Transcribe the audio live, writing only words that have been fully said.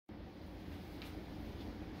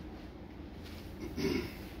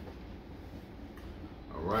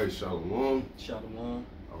right, shalom. Shalom.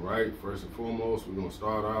 All right, first and foremost, we're going to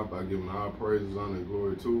start out by giving our praises, honor, and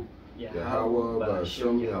glory to Yahweh, by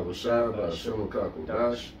Hashem, Yahushua, by Hashem,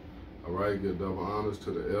 Kakodash. All right, give double honors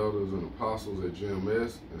to the elders and apostles at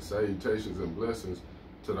GMS, and salutations and blessings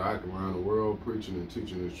to the Ike around the world, preaching and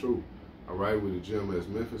teaching the truth. All right, with the GMS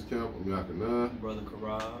Memphis camp, I'm Yakanan. Brother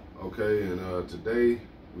Karab. Okay, and today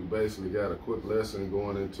we basically got a quick lesson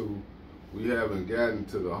going into, we haven't gotten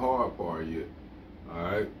to the hard part yet. All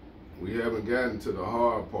right, we haven't gotten to the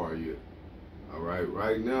hard part yet. All right,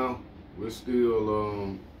 right now we're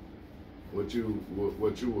still what you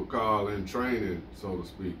would call in training, so to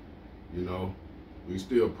speak. You know, we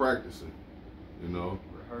still practicing. You know,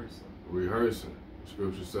 rehearsing.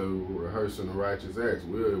 Scripture says we're rehearsing the righteous acts.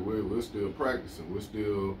 We're still practicing. We're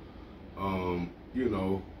still you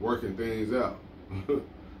know, working things out.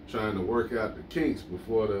 Trying to work out the kinks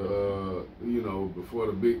before the you know, before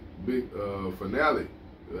the big finale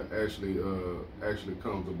actually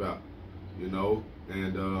comes about, you know.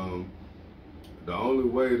 And the only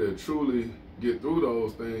way to truly get through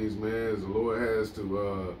those things, man, is the Lord has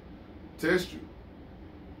to test you.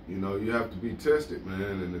 You know, you have to be tested,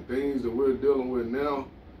 man. And the things that we're dealing with now,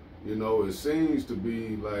 you know, it seems to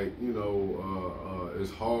be like, you know,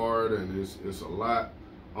 it's hard and it's a lot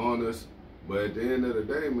on us. But at the end of the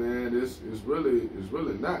day, man, it's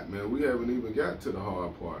really not, man. We haven't even got to the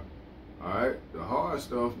hard part. All right, the hard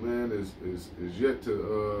stuff, man, is yet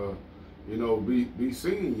to you know, be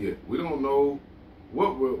seen yet. We don't know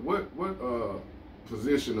what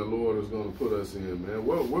position the Lord is going to put us in, man.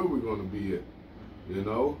 Where we're going to be at, you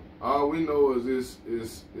know. All we know is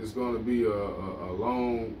it's going to be a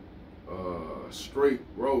long straight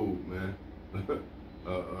road, man.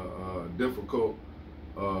 a difficult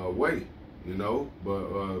way. You know,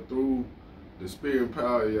 but through the spirit and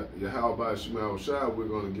power of Yahweh Shema Shai, we're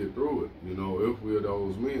going to get through it, you know, if we're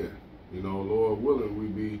those men. You know, Lord willing, we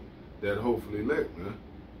be that hopefully elect, man.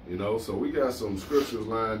 You know, so we got some scriptures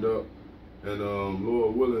lined up, and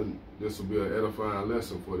Lord willing, this will be an edifying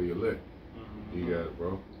lesson for the elect. You got it,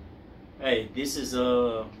 bro. Hey, this is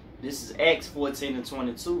Acts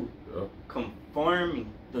 14:22. Yep.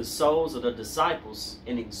 Confirming the souls of the disciples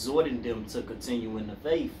and exhorting them to continue in the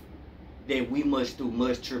faith, that we must through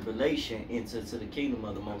much tribulation enter to the kingdom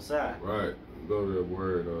of the Most High. Right. Go to that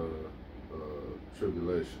word,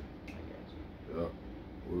 tribulation. I got you. Yep.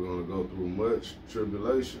 We're going to go through much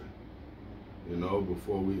tribulation, you know,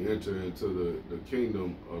 before we enter into the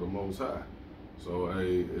kingdom of the Most High. So,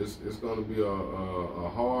 hey, it's going to be a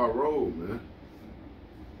hard road, man.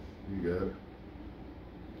 You got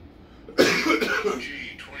it.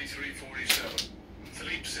 G 2347.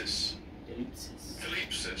 Thalipsis.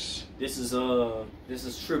 This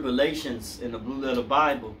is tribulations in the Blue Letter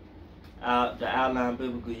Bible, the outline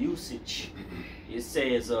biblical usage. It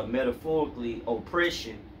says metaphorically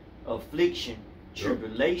oppression, affliction,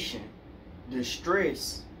 tribulation,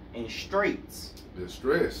 distress, and straits.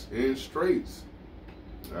 Distress and straits.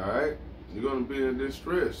 All right, you're gonna be in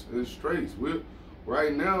distress and straits.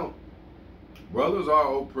 Right now, brothers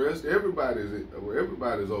are oppressed. Everybody's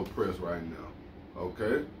oppressed right now.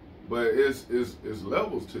 Okay. But it's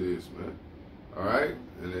levels to this, man. All right,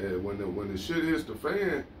 and then when the shit hits the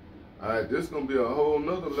fan, all right, this gonna be a whole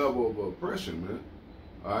nother level of oppression, man.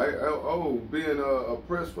 All right, being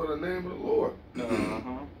oppressed for the name of the Lord.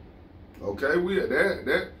 Okay,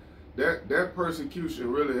 that persecution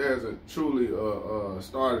really hasn't truly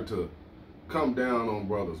started to come down on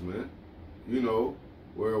brothers, man. You know,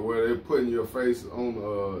 where they're putting your face on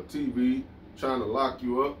TV, trying to lock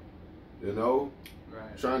you up, you know.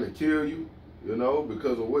 Right. Trying to kill you, you know,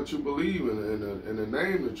 because of what you believe in the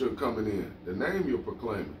name that you're coming in, the name you're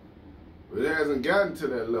proclaiming. It hasn't gotten to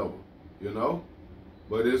that level, you know,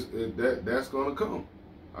 but that's gonna come,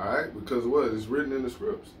 all right, because what? It's written in the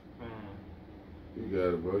scripts. You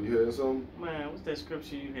got it, bro. You had something? Man, what's that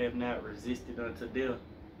scripture? You have not resisted unto death.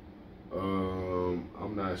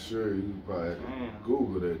 I'm not sure. You probably have to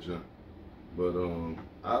Google that junk. But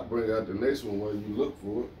I'll bring out the next one while you look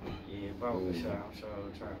for it. Yeah, probably I'm sure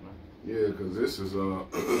I'll try now. Yeah, because this is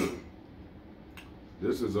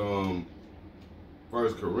this is 1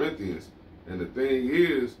 Corinthians, and the thing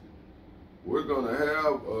is, we're gonna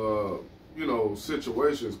have you know,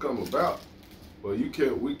 situations come about, but we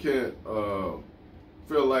can't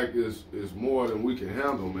feel like it's more than we can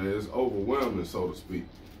handle, man. It's overwhelming, so to speak.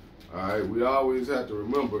 All right, we always have to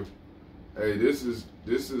remember, hey, this is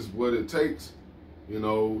what it takes, you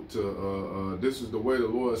know, to this is the way the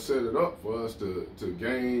Lord set it up for us to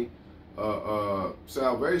gain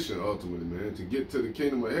salvation ultimately, man. To get to the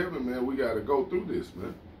kingdom of heaven, man, we got to go through this,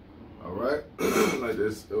 man. All right, like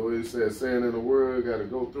this always said, saying in the word, got to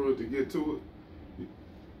go through it to get to it.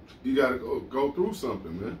 You got to go through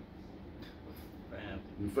something, man.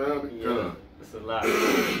 You found it? Yeah, it's a lot.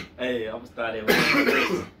 Hey, I'm gonna start at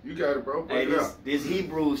one. You got it, bro. Hey, this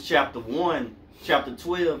Hebrews chapter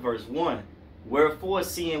 12, verse 1. Wherefore,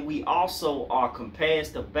 seeing we also are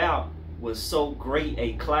compassed about with so great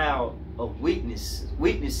a cloud of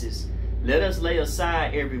witnesses, let us lay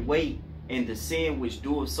aside every weight and the sin which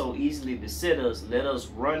doeth so easily beset us. Let us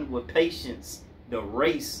run with patience the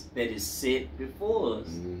race that is set before us.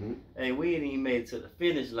 Hey, we ain't even made it to the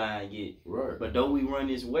finish line yet. Right. But though we run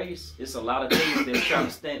this race, it's a lot of things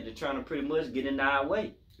that's they're trying to pretty much get in our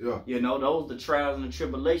way. Yeah. You know, those the trials and the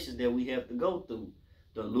tribulations that we have to go through.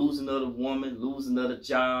 The losing of the woman, losing of the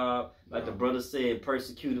job, like the brother said,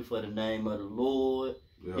 persecuted for the name of the Lord.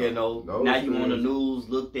 Yeah. You know, those now you on the news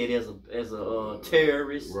looked at as a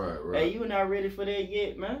terrorist. Right. Hey, you not ready for that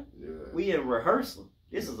yet, man? Yeah. We in rehearsal.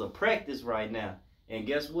 This is a practice right now. And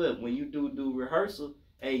guess what? When you do rehearsal,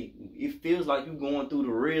 hey, it feels like you're going through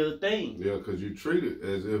the real thing. Yeah, because you treat it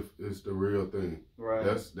as if it's the real thing. Right.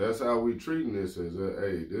 That's how we treating this as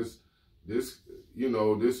hey, this this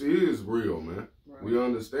is real, man. Right. We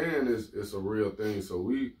understand it's a real thing, so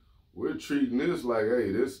we're treating this like,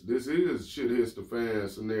 hey, this is shit hits the fan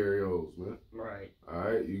scenarios, man. Right. All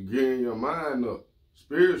right, you getting your mind up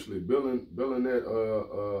spiritually, building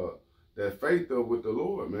that faith up with the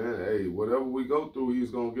Lord, man. Hey, whatever we go through,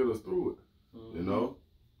 He's gonna get us through it. You know.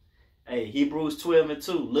 Hey, Hebrews 12 and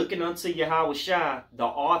 2, looking unto Yahweh Shai, the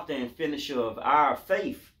author and finisher of our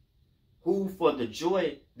faith, who for the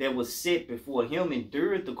joy that was set before him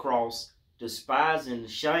endured the cross, despising the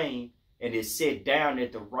shame, and is set down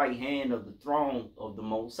at the right hand of the throne of the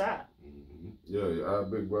Most High. Yeah, our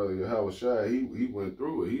big brother Yahweh Shai, he went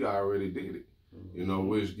through it. He already did it. You know,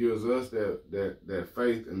 which gives us that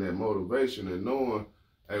faith and that motivation and knowing,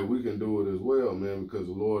 hey, we can do it as well, man, because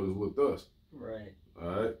the Lord is with us. Right. All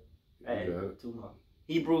right. Hey, two more.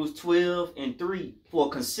 Hebrews 12 and 3. For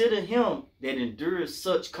consider him that endures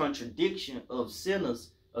such contradiction of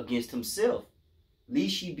sinners against himself,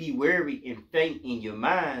 lest ye be weary and faint in your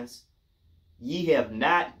minds. Ye have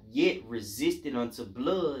not yet resisted unto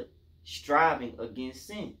blood, striving against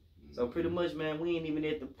sin. So pretty much, man, we ain't even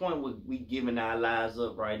at the point where we giving our lives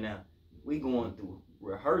up right now. We going through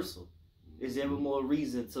rehearsal. There's ever more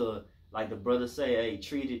reason to, like the brother say, hey,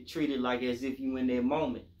 treat it like as if you in that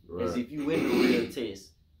moment. Right. As if you in the real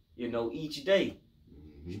test. You know, each day.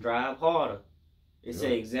 Strive harder. It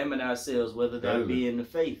say examine ourselves, whether that be in the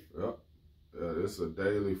faith. Yep. Yeah, it's a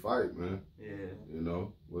daily fight, man. Yeah. You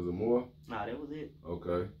know, was it more? Nah, that was it.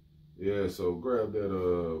 Okay. Yeah, so grab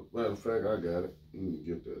that, matter of fact, I got it. Let me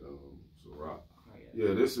get that, Sirach.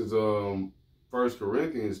 Yeah, this is, 1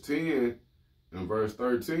 Corinthians 10 and verse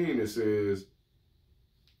 13. It says,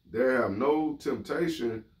 there have no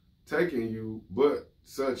temptation taken you, but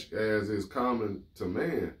such as is common to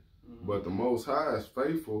man. But the Most High is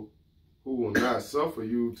faithful, who will not suffer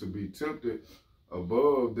you to be tempted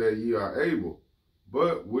above that ye are able,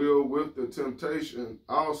 but will with the temptation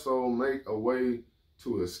also make a way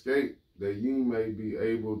to escape, that ye may be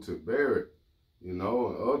able to bear it. You know,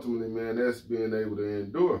 and ultimately, man, that's being able to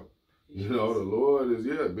endure. You know, the Lord is,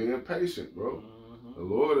 being patient, bro. The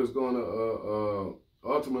Lord is going to,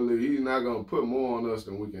 ultimately, He's not going to put more on us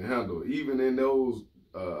than we can handle. Even in those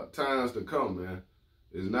times to come, man,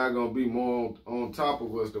 it's not going to be more on top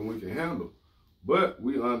of us than we can handle. But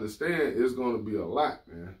we understand it's going to be a lot,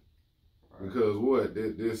 man. Right. Because what?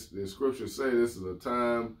 This scripture say this is a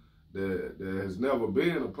time that has never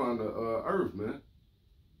been upon the earth, man.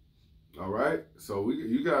 All right? So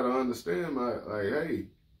you got to understand, hey,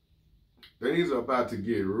 things are about to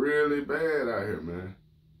get really bad out here, man.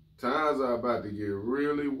 Times are about to get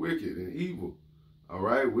really wicked and evil. All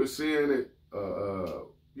right? We're seeing it,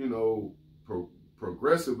 you know,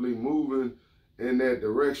 progressively moving in that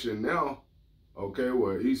direction now. Okay,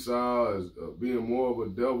 where Esau is being more of a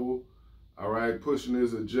devil, all right, pushing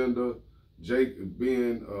his agenda, Jake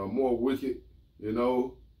being more wicked, you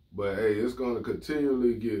know, but hey, it's going to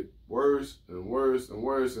continually get worse and worse and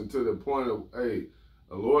worse until the point of, hey,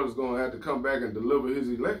 the Lord is going to have to come back and deliver His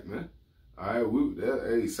elect, man. All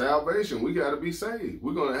right, salvation, we got to be saved.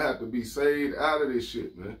 We're going to have to be saved out of this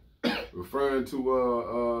shit, man. Referring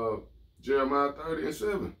to Jeremiah 30 and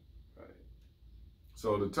 7.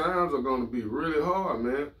 So the times are going to be really hard,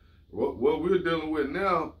 man. What we're dealing with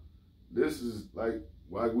now, this is like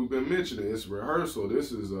we've been mentioning, it's rehearsal.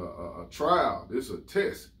 This is a trial. This is a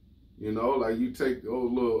test. You know, like you take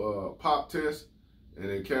those little pop tests and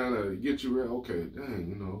it kind of get you, okay, dang,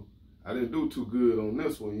 you know, I didn't do too good on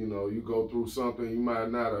this one. You know, you go through something, you might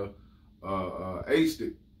not have aced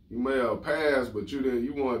it. You may have passed, but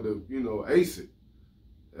you wanted to, you know, ace it.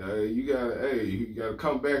 You gotta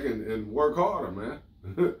come back and work harder, man.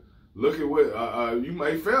 Look at what you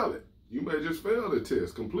may fail it. You may just fail the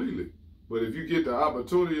test completely. But if you get the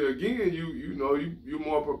opportunity again, you're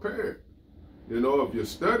more prepared. You know, if you're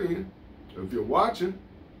studying, if you're watching,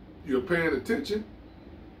 you're paying attention,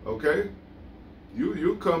 okay,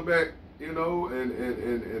 you'll come back, you know,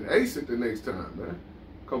 and ace it the next time, man.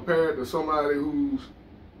 Compared to somebody who's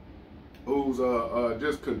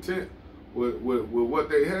just content with what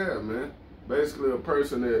they have, man. Basically a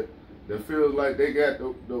person that feels like they got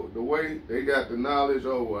the way, they got the knowledge.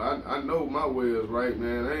 Oh, well, I know my way is right,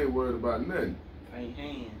 man. I ain't worried about nothing. Ain't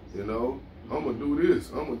hands. You know, I'm gonna do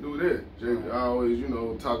this, I'm gonna do that. Jake always, you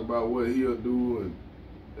know, talk about what he'll do and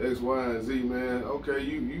X, Y, and Z, man. Okay,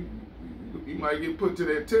 you might get put to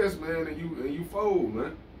that test, man, and you fold,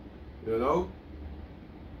 man. You know.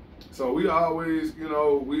 So we always, you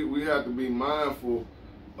know, we have to be mindful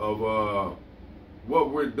of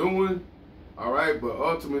what we're doing. All right, but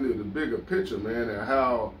ultimately the bigger picture, man, and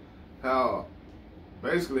how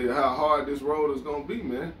basically how hard this road is gonna be,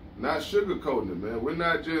 man. Not sugarcoating it, man. We're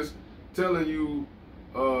not just telling you,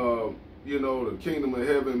 you know, the kingdom of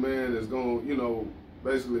heaven, man, is gonna, you know,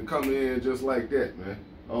 basically come in just like that, man.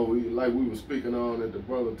 Oh, like we were speaking on at the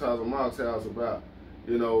brother Tazamak's house about,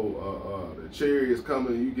 you know, the chariots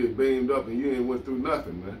coming, you get beamed up, and you ain't went through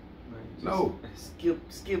nothing, man. No. Skip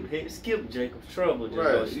Jacob's trouble. Just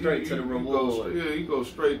right. Go straight to the reward. You go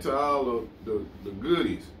straight to all of the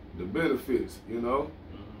goodies, the benefits, you know.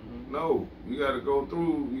 Mm-hmm. No, you got to go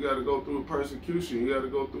through persecution. You got to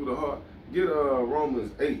go through the heart. Get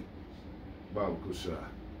Romans 8, Bible Kushai.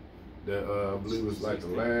 That I believe it's like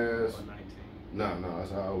 16, the last. No,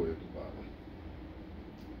 it's all the way at the bottom.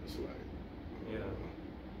 It's like. Yeah.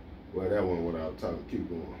 Well, that one without talking. Keep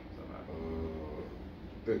going.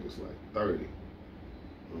 I think it's like 30.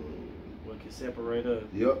 What can separate us?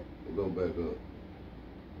 Yep. We'll go back up.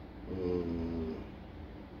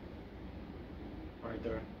 Right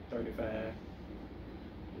there, 35.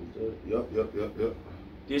 Yep.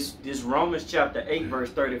 This Romans chapter 8,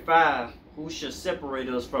 verse 35. Who shall separate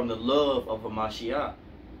us from the love of a Mashiach?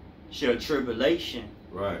 Shall tribulation,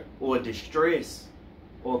 right, or distress,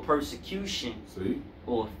 or persecution, see,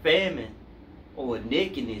 or famine, or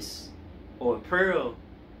nakedness, or peril,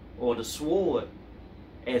 or the sword,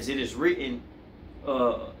 as it is written,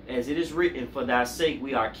 for thy sake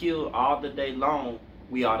we are killed all the day long,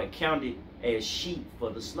 we are accounted as sheep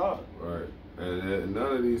for the slaughter. Right. And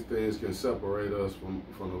none of these things can separate us from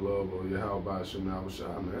the love of Yahweh Shem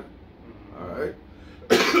Yahushua, man. All right.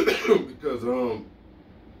 Because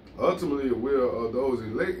ultimately the will of those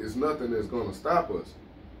elect is nothing that's gonna stop us.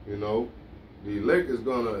 You know, the elect is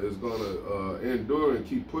gonna endure and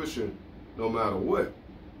keep pushing no matter what.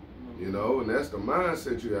 You know, and that's the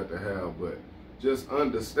mindset you have to have. But just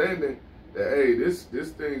understanding that, hey, this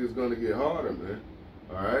thing is gonna get harder, man.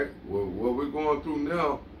 All right. Well, what we're going through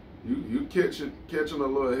now, you catching a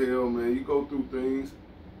little hell, man. You go through things,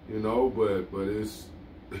 you know, but it's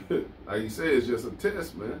like you say, it's just a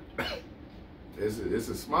test, man. It's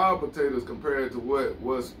a small potatoes compared to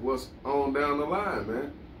what's on down the line,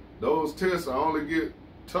 man. Those tests are only get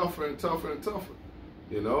tougher and tougher and tougher,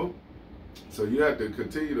 you know. So you have to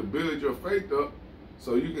continue to build your faith up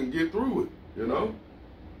so you can get through it, you know.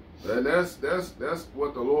 And that's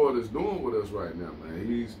what the Lord is doing with us right now, man.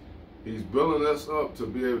 He's building us up to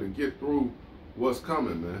be able to get through what's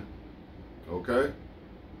coming, man. Okay?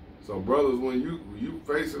 So brothers, when you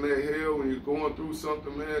facing that hell, when you're going through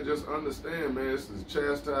something, man, just understand, man, this is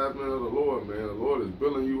chastisement of the Lord, man. The Lord is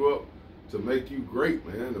building you up to make you great,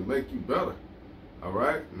 man, to make you better. All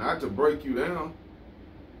right? Not to break you down.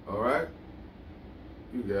 All right?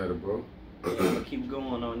 You got it, bro. Yeah, keep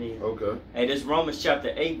going on this. Okay. Hey, this Romans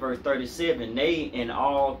chapter 8, verse 37. Nay, in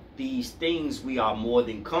all these things we are more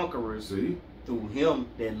than conquerors. See? Through him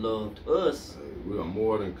that loved us. Hey, we are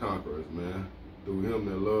more than conquerors, man. Through him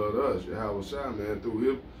that loved us. Yahweh Shai, man.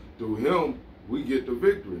 Through him, we get the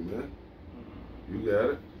victory, man. You got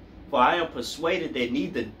it. For I am persuaded that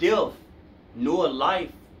neither death, nor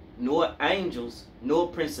life, nor angels, nor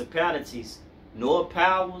principalities, nor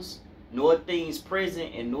powers, nor things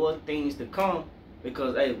present, and nor things to come,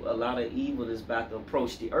 because hey, a lot of evil is about to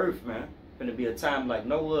approach the earth, man. Gonna be a time like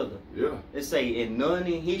no other. Yeah. They say in none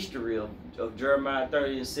in history of Jeremiah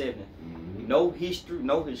 30:7. Mm-hmm. No history,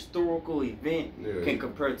 no historical event can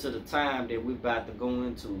compare to the time that we're about to go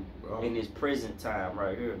into in this present time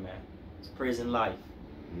right here, man. It's present life.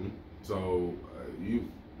 Mm-hmm. So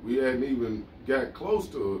we hadn't even got close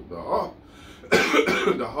to the hard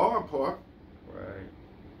part. Right.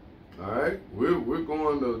 All right, we're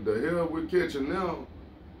going to the hell we're catching now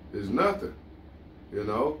is nothing, you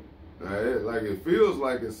know. All right? Like it feels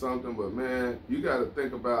like it's something, but man, you got to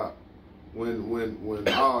think about when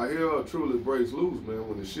all hell truly breaks loose, man.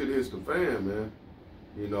 When the shit hits the fan, man,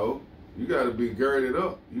 you know, you got to be girded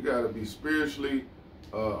up. You got to be spiritually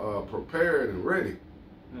prepared and ready.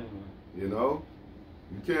 You know,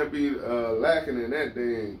 you can't be lacking in that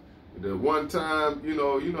thing. The one time, you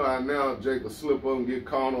know how now Jake will slip up and get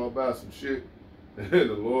carnal about some shit, and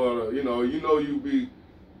the Lord, you be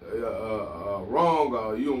wrong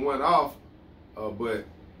or you went off, but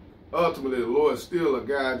ultimately the Lord still will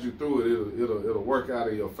guide you through it. It'll work out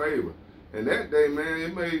in your favor. And that day, man,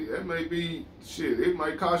 it may be shit. It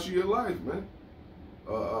might cost you your life, man.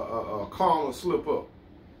 A carnal slip up.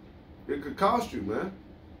 It could cost you, man.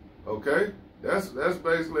 Okay, that's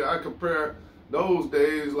basically, I compare those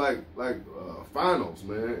days like finals,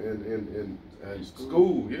 man, in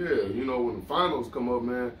school. Yeah, you know, when the finals come up,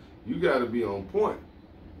 man, you got to be on point.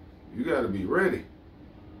 You got to be ready.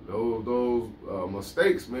 Those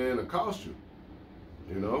mistakes, man, will cost you.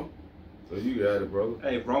 You know, so you got it, brother.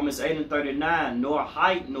 Hey, Romans 8:39. Nor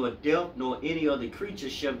height, nor depth, nor any other creature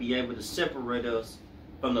shall be able to separate us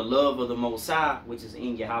from the love of the Most High, which is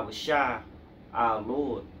in Yahweh Shai, our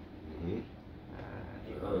Lord.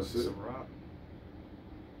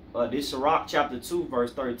 This Sirach chapter 2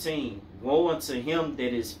 verse 13. Woe unto him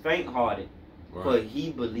that is faint-hearted, right, for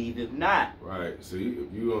he believeth not. Right. See,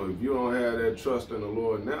 if you don't have that trust in the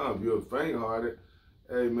Lord now, if you're faint-hearted,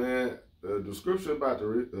 hey man, the scripture about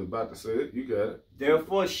to say it. You got it.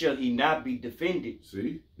 Therefore shall he not be defended.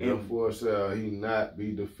 See, therefore shall he not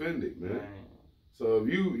be defended, man. So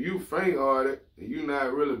if you faint-hearted and you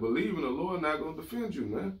not really believing, the Lord not gonna defend you,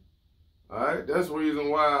 man. All right, that's the reason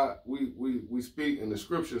why we speak and the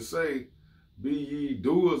scriptures say, be ye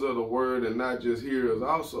doers of the word and not just hearers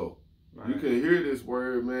also. Right. You can hear this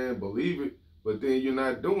word, man, believe it, but then you're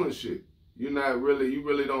not doing shit. You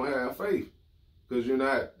really don't have faith because you're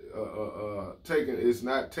not it's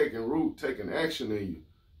not taking root, taking action in you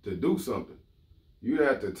to do something. You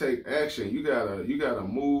have to take action. You gotta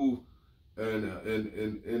move in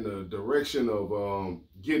the direction of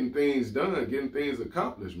getting things done, getting things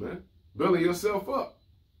accomplished, man. Building yourself up,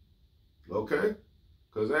 okay?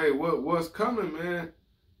 Because, hey, what's coming, man,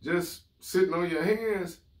 just sitting on your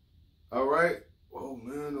hands, all right? Oh,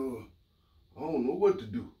 man, I don't know what to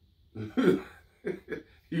do.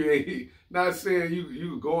 You ain't not saying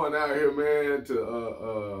you going out here, man,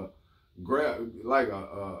 to grab, like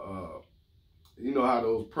you know how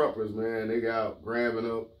those preppers, man, they got out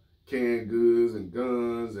grabbing up canned goods and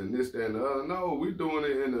guns and this, that, and the other. No, we're doing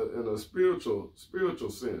it in a spiritual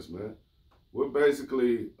sense, man. We're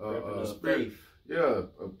basically faith. Yeah,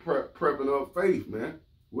 prepping up faith, man.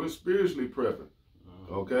 We're spiritually prepping.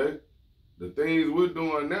 Okay, the things we're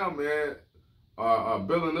doing now, man, are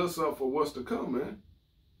building us up for what's to come, man.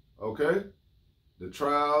 Okay, the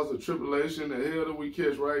trials, the tribulation, the hell that we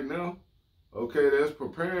catch right now. Okay, that's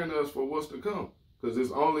preparing us for what's to come. Because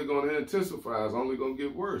it's only going to intensify. It's only going to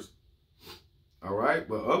get worse. All right?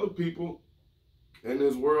 But other people in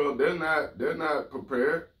this world, they're not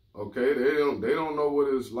prepared. Okay? They don't know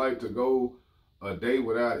what it's like to go a day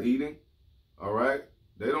without eating. All right?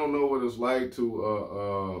 They don't know what it's like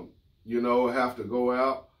to, have to go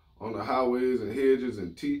out on the highways and hedges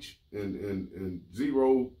and teach in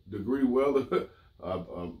 0-degree weather,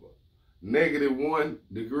 -1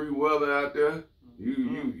 degree weather out there.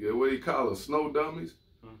 You what do you call it, snow dummies?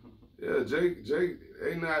 Yeah, Jake,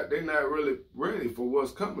 they not really ready for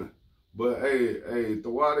what's coming. But hey,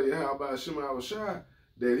 Thawada Yahweh Shema Shai,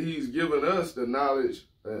 that he's given us the knowledge,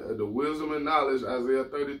 the wisdom and knowledge, Isaiah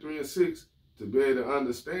 33:6, to be able to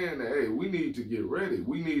understand that, hey, we need to get ready.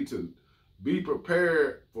 We need to be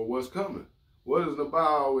prepared for what's coming. What does the Bible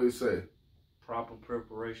always say? Proper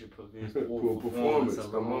preparation prevents poor performance.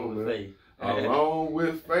 Come on, man. Faith. Along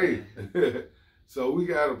with faith. So we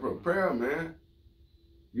got to prepare, man.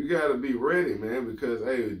 You got to be ready, man, because,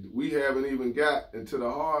 hey, we haven't even got into the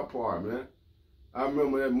hard part, man. I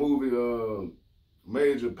remember that movie,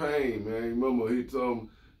 Major Payne, man. Remember he told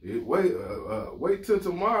them, wait till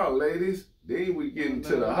tomorrow, ladies. Then we get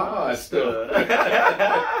into the hard stuff.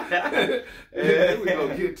 Then we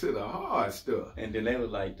gonna get to the hard stuff. And then they was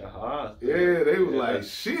like, the hard stuff. Yeah, they was like,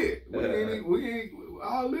 shit, we ain't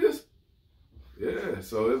all this. Yeah,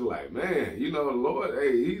 so it's like, man, the Lord,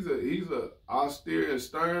 hey, he's a austere and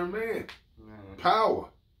stern man. Power.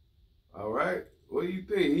 All right? What do you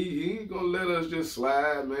think? He ain't gonna let us just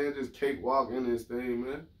slide, man, just cakewalk in this thing,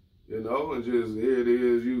 man. And just, here it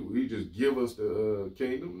is, he just give us the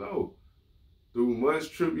kingdom. No. Through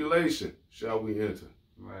much tribulation shall we enter.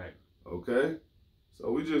 Right. Okay?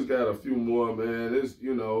 So we just got a few more, man. It's,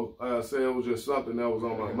 you know, like I said, it was just something that was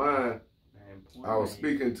on my mind. I was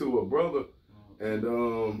speaking to a brother, and,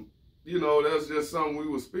 you know, that's just something we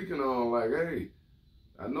were speaking on, like, hey,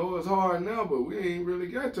 I know it's hard now, but we ain't really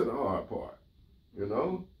got to the hard part. You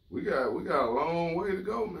know, we got a long way to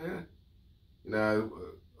go, man. Now,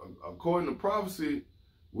 according to prophecy,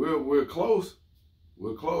 we're close.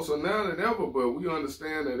 We're closer now than ever, but we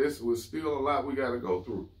understand that this was still a lot we got to go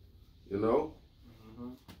through. You know,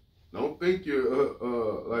 don't think you're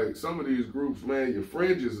like some of these groups, man. Your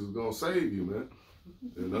fringes is gonna save you, man.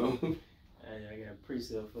 You know. Hey, I got a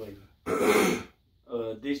precept for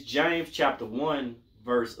you. This James chapter 1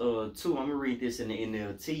 verse 2. I'm gonna read this in the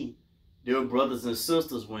NLT. Dear brothers and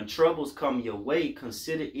sisters, when troubles come your way,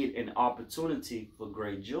 consider it an opportunity for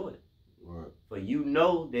great joy. Right. For you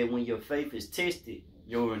know that when your faith is tested,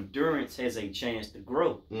 your endurance has a chance to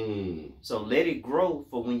grow. So let it grow,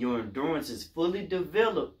 for when your endurance is fully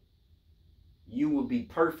developed, you will be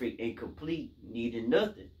perfect and complete, needing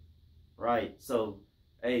nothing. Right? So,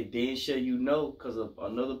 hey, then shall you know, because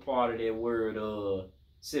another part of that word,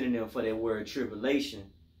 synonym for that word tribulation,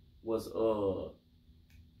 was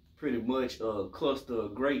pretty much a cluster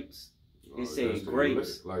of grapes. It said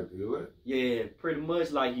grapes. Like the elect. Yeah, pretty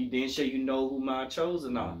much like you. Then shall you know who my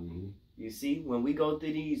chosen are. You see, when we go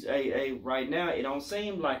through these, right now, it don't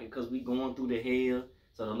seem like it because we going through the hell.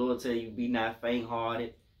 So the Lord tell you, be not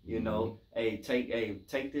faint-hearted. You know,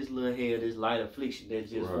 take this little hell, this light affliction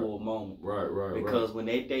that's just for a moment. Right. Because when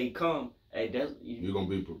that day come, that's you're gonna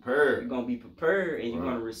be prepared. You're gonna be prepared, and you're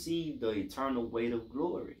gonna receive the eternal weight of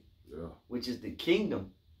glory. Yeah. Which is the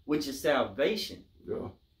kingdom, which is salvation. Yeah.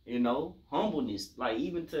 You know, humbleness, like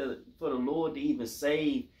even for the Lord to even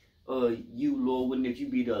save you, Lord, wouldn't if you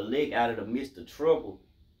be the elect out of the midst of trouble,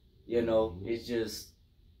 you know, it's just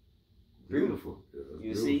beautiful. Yeah, you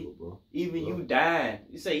beautiful, see, bro. Even you dying,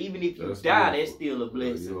 you say even if you die, that's still a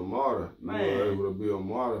blessing. You're a martyr. Man. You're able to be a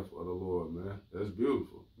martyr for the Lord, man. That's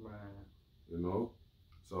beautiful. Right. You know,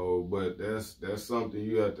 so but that's something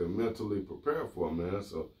you have to mentally prepare for, man.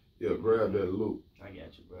 So yeah, grab that loop. I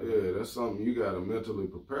got you, brother. Yeah, that's something you got to mentally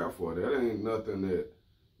prepare for. That ain't nothing that,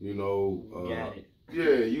 you know. Got it.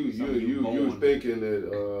 Yeah, you thinking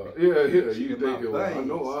that. You thinking, well, I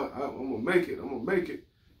know I'm gonna make it. I'm gonna make it,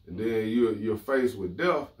 and then you're faced with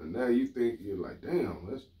death, and now you think you're like, damn,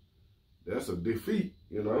 that's a defeat,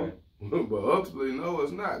 you know. Right. But ultimately, no,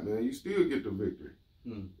 it's not, man. You still get the victory.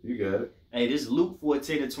 You got it. Hey, this is Luke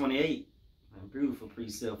 14:28. Beautiful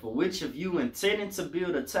precept. For which of you intending to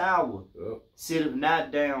build a tower, sitteth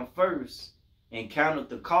not down first and counteth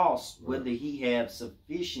the cost, whether he have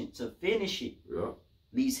sufficient to finish it,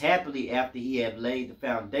 least happily after he have laid the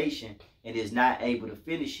foundation and is not able to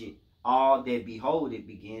finish it, all that behold it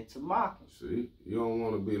begin to mock him. See, you don't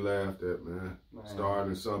want to be laughed at, man.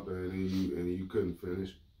 Starting something and you couldn't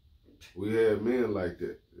finish. We had men like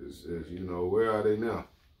that. It's, you know, where are they now?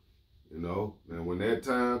 You know, and when that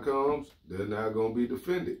time comes, they're not going to be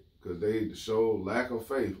defended because they show lack of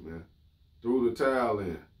faith, man. Threw the towel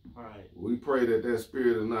in. Right. We pray that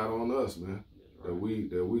spirit is not on us, man. That we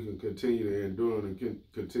can continue to endure and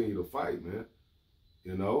continue to fight, man.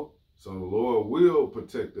 You know, so the Lord will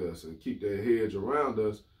protect us and keep that hedge around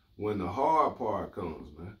us when the hard part comes,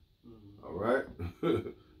 man. All right,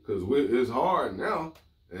 because it's hard now.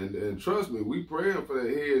 And trust me, we praying for that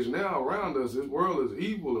hedge now around us. This world is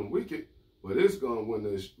evil and wicked, but it's gonna when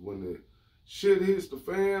the shit hits the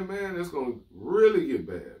fan, man, it's gonna really get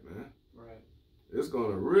bad, man. Right. It's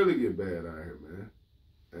gonna really get bad out here, man.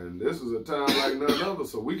 And this is a time like none other,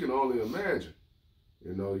 so we can only imagine.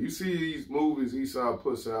 You know, you see these movies Esau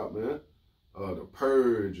puts out, man, The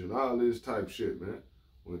Purge and all this type shit, man.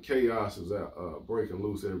 When chaos is out, breaking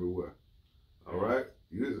loose everywhere. All right.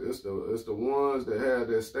 It's the ones that have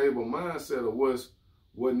that stable mindset of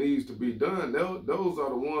what needs to be done. Those are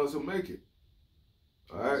the ones who make it.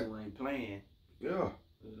 All right. Those who ain't playing. Yeah.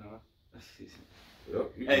 You know.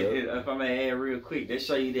 Yep. Hey, if I may add real quick, they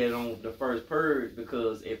show you that on the first Purge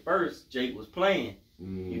because at first Jake was playing.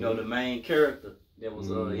 You know, the main character that was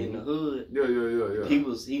in the hood. Yeah. He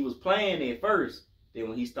was playing at first. Then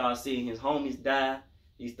when he started seeing his homies die,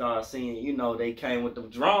 he started seeing, you know, they came with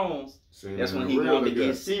them drones. That's when he wanted to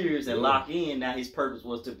get serious and lock in. Now his purpose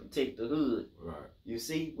was to protect the hood. Right. You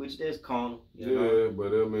see, which that's carnal. You know?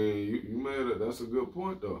 But I mean, you made it. That's a good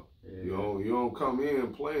point though. Yeah. You don't come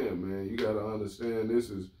in playing, man. You got to understand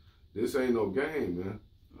this ain't no game, man.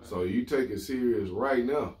 Right. So you take it serious right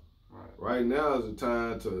now. Right now is the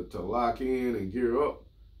time to lock in and gear up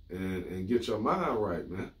and get your mind right,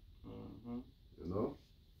 man. You know.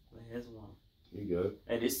 That's one. You got it.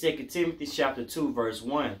 And it's 2 Timothy chapter 2, verse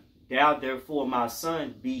 1. Thou therefore, my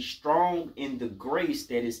son, be strong in the grace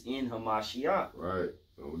that is in Hamashiach. Right.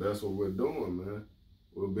 So that's what we're doing, man.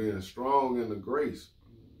 We're being strong in the grace.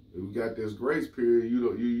 If we got this grace period,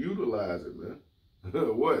 you utilize it, man.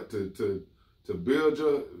 What? To build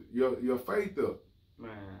your faith up.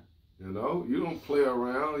 Man. You know, you don't play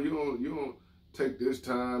around. You don't take this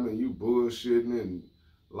time and you bullshitting and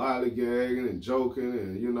lollygagging and joking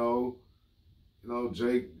and you know,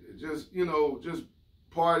 Jake, just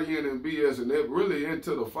partying and BS and it really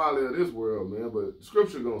into the folly of this world, man. But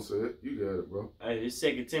Scripture gonna say it. You got it, bro. It's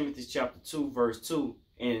 2 Timothy chapter 2, verse 2.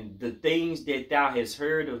 And the things that thou hast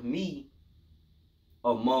heard of me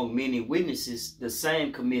among many witnesses, the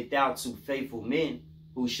same commit thou to faithful men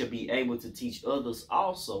who shall be able to teach others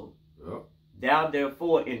also. Yep. Thou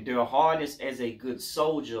therefore endure hardness as a good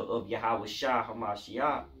soldier of Yahweh Shai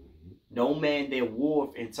Hamashiach. No man that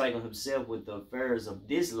warreth entangle himself with the affairs of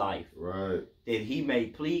this life, right, that he may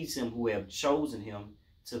please him who have chosen him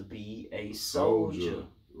to be a soldier.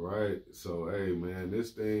 Right. So, hey, man,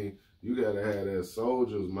 this thing, you got to have that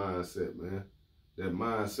soldier's mindset, man. That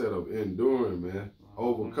mindset of enduring, man.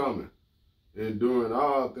 Overcoming. Enduring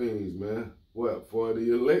all things, man. What? For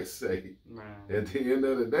the elect's sake. At the end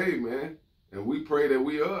of the day, man. And we pray that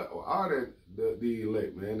we are the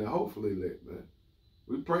elect, man. And hopefully elect, man.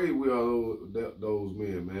 We pray we are those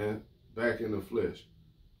men, man. Back in the flesh.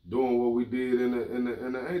 Doing what we did in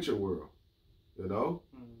the ancient world. You know?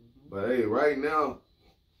 But hey, right now,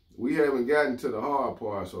 we haven't gotten to the hard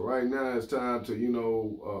part. So right now it's time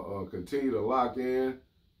to, continue to lock in,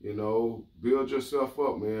 build yourself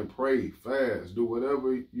up, man. Pray, fast, do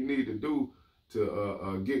whatever you need to do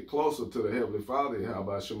to get closer to the Heavenly Father. How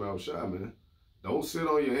about Shema Shai, man? Don't sit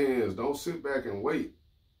on your hands. Don't sit back and wait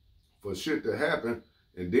for shit to happen.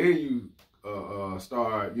 And then you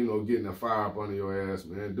start, getting a fire up under your ass,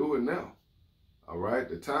 man. Do it now. All right?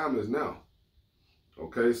 The time is now.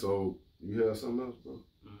 Okay, so you have something else, bro?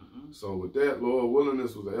 So with that, Lord willing,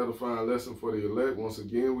 this was an edifying lesson for the elect. Once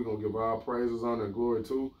again, we're going to give our praises, honor, and glory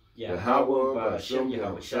to Yahweh, Ba'Shem,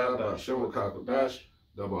 Yahweh Shai, Ba'Shem, Kakadash.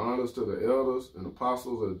 Double honors to the elders and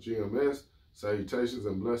apostles of GMS. Salutations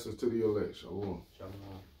and blessings to the elect. Shalom.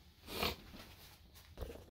 Shalom.